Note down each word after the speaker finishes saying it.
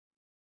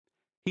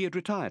He had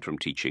retired from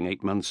teaching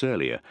 8 months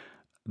earlier.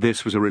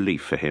 This was a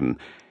relief for him.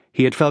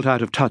 He had felt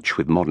out of touch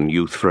with modern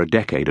youth for a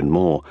decade and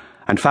more,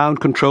 and found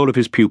control of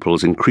his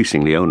pupils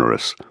increasingly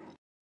onerous.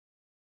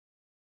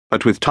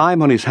 But with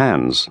time on his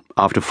hands,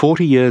 after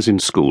 40 years in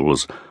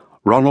schools,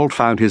 Ronald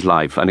found his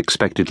life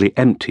unexpectedly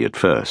empty at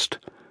first.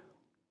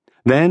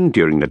 Then,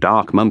 during the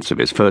dark months of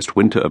his first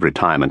winter of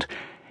retirement,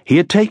 he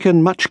had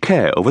taken much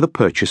care over the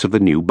purchase of the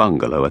new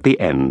bungalow at the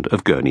end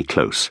of Gurney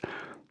Close.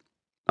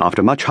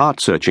 After much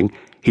heart-searching,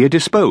 he had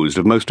disposed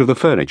of most of the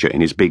furniture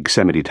in his big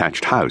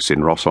semi-detached house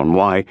in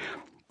Ross-on-Wye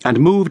and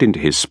moved into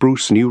his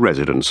spruce new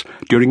residence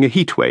during a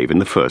heatwave in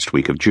the first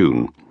week of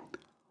June.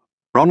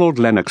 Ronald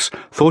Lennox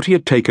thought he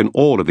had taken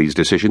all of these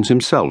decisions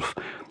himself,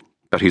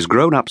 but his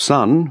grown-up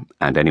son,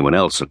 and anyone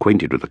else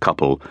acquainted with the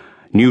couple,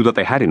 knew that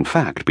they had in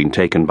fact been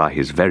taken by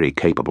his very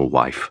capable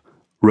wife,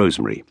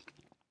 Rosemary.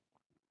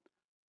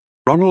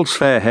 Ronald's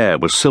fair hair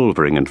was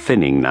silvering and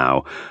thinning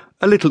now,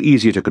 a little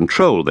easier to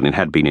control than it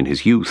had been in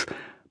his youth,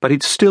 but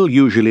it still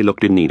usually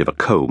looked in need of a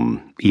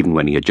comb, even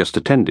when he had just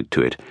attended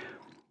to it.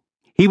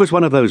 He was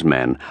one of those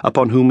men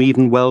upon whom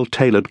even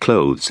well-tailored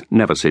clothes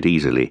never sit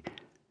easily.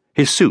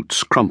 His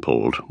suits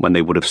crumpled when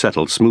they would have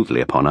settled smoothly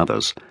upon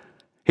others.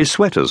 His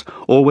sweaters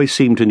always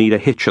seemed to need a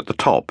hitch at the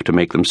top to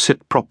make them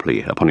sit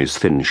properly upon his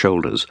thin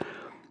shoulders.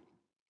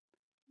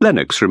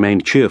 Lennox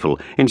remained cheerful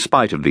in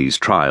spite of these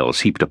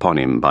trials heaped upon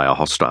him by a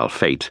hostile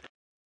fate.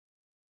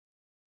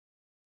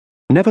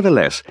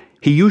 Nevertheless,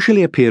 he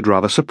usually appeared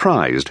rather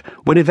surprised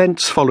when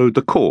events followed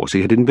the course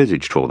he had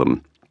envisaged for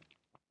them.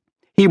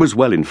 He was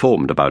well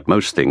informed about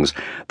most things,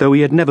 though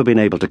he had never been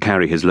able to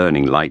carry his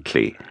learning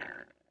lightly.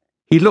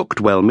 He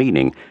looked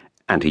well-meaning,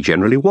 and he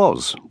generally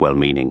was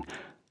well-meaning,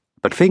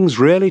 but things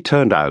rarely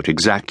turned out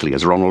exactly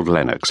as Ronald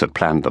Lennox had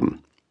planned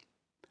them.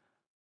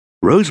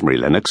 Rosemary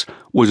Lennox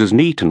was as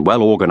neat and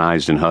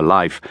well-organized in her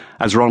life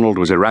as Ronald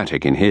was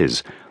erratic in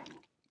his.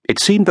 It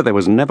seemed that there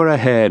was never a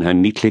hair in her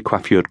neatly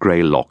coiffured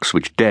grey locks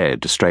which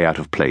dared to stray out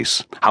of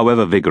place,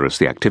 however vigorous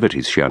the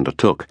activities she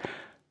undertook.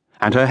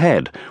 And her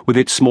head, with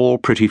its small,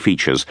 pretty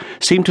features,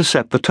 seemed to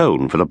set the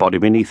tone for the body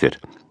beneath it.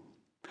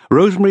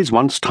 Rosemary's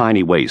once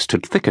tiny waist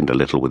had thickened a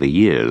little with the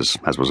years,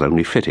 as was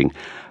only fitting,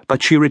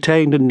 but she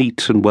retained a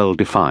neat and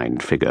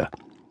well-defined figure.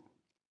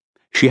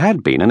 She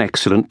had been an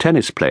excellent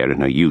tennis player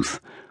in her youth,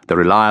 the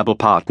reliable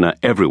partner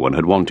everyone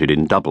had wanted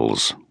in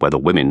doubles, whether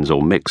women's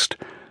or mixed.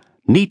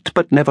 Neat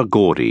but never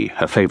gaudy,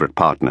 her favourite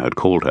partner had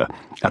called her,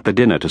 at the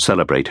dinner to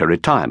celebrate her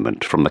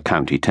retirement from the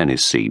county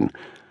tennis scene.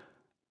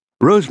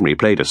 Rosemary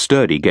played a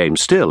sturdy game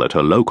still at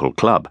her local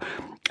club,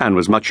 and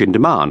was much in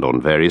demand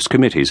on various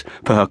committees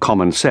for her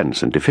common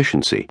sense and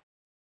efficiency.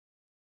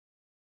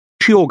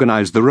 She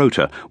organised the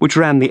rota, which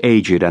ran the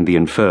aged and the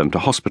infirm to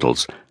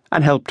hospitals,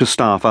 and helped to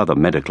staff other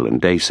medical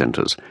and day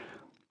centres.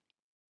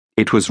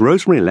 It was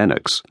Rosemary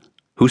Lennox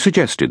who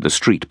suggested the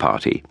street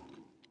party.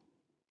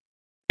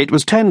 It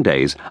was 10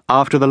 days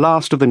after the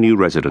last of the new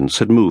residents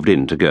had moved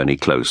into Gurney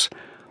Close.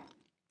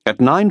 At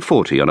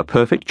 9:40 on a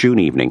perfect June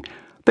evening,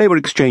 they were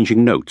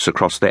exchanging notes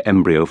across their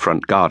embryo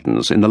front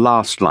gardens in the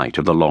last light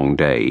of the long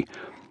day.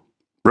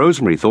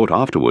 Rosemary thought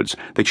afterwards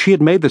that she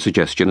had made the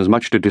suggestion as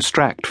much to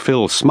distract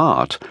Phil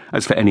Smart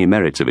as for any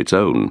merits of its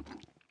own.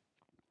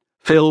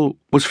 Phil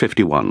was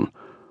 51,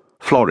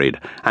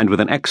 florid and with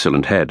an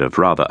excellent head of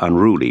rather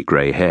unruly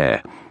grey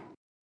hair.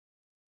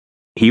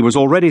 He was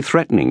already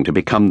threatening to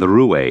become the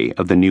roue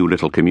of the new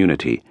little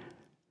community.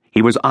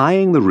 He was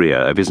eyeing the rear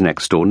of his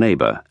next-door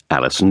neighbour,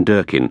 Alison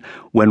Durkin,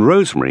 when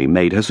Rosemary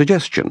made her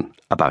suggestion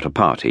about a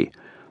party.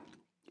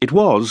 It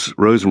was,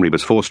 Rosemary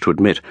was forced to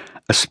admit,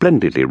 a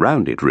splendidly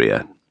rounded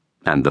rear,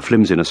 and the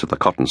flimsiness of the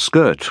cotton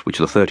skirt which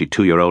the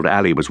 32-year-old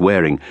Ally was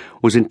wearing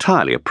was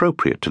entirely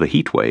appropriate to the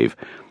heatwave.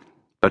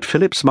 But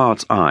Philip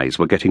Smart's eyes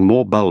were getting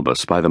more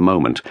bulbous by the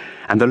moment,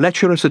 and the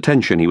lecherous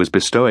attention he was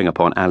bestowing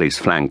upon Ally's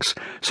flanks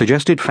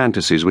suggested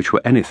fantasies which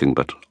were anything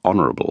but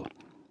honourable.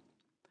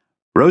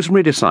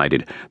 Rosemary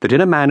decided that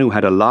in a man who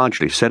had a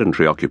largely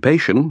sedentary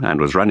occupation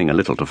and was running a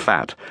little to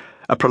fat,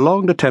 a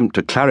prolonged attempt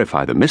to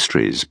clarify the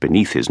mysteries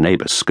beneath his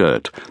neighbour's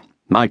skirt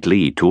might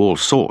lead to all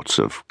sorts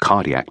of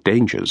cardiac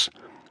dangers.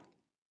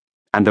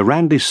 And the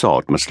randy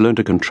sod must learn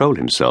to control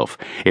himself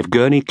if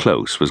Gurney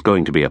Close was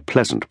going to be a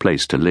pleasant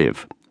place to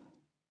live.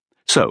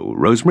 So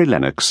Rosemary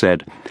Lennox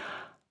said,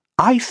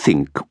 "I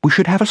think we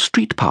should have a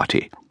street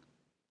party."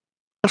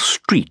 "A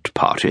street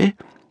party?"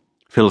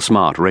 Phil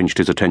Smart wrenched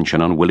his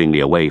attention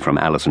unwillingly away from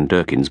Alison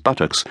Durkin's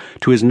buttocks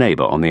to his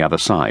neighbour on the other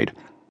side.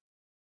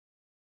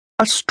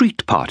 "A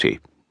street party,"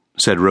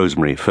 said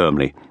Rosemary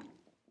firmly.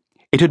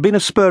 It had been a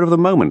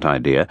spur-of-the-moment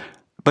idea,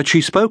 but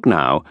she spoke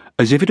now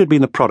as if it had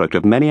been the product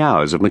of many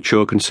hours of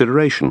mature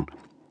consideration.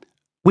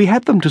 "We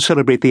had them to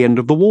celebrate the end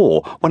of the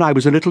war when I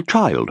was a little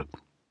child."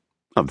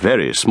 "A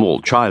very small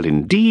child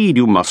indeed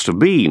you must have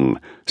been,"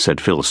 said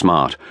Phil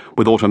Smart,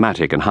 with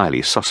automatic and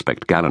highly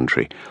suspect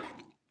gallantry.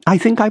 "I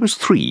think I was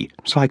 3,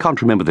 so I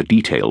can't remember the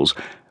details,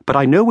 but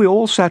I know we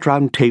all sat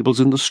round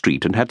tables in the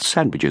street and had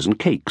sandwiches and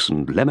cakes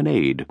and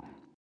lemonade."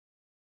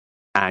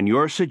 "And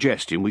you're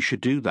suggesting we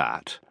should do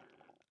that?"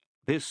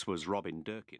 This was Robin Durkin.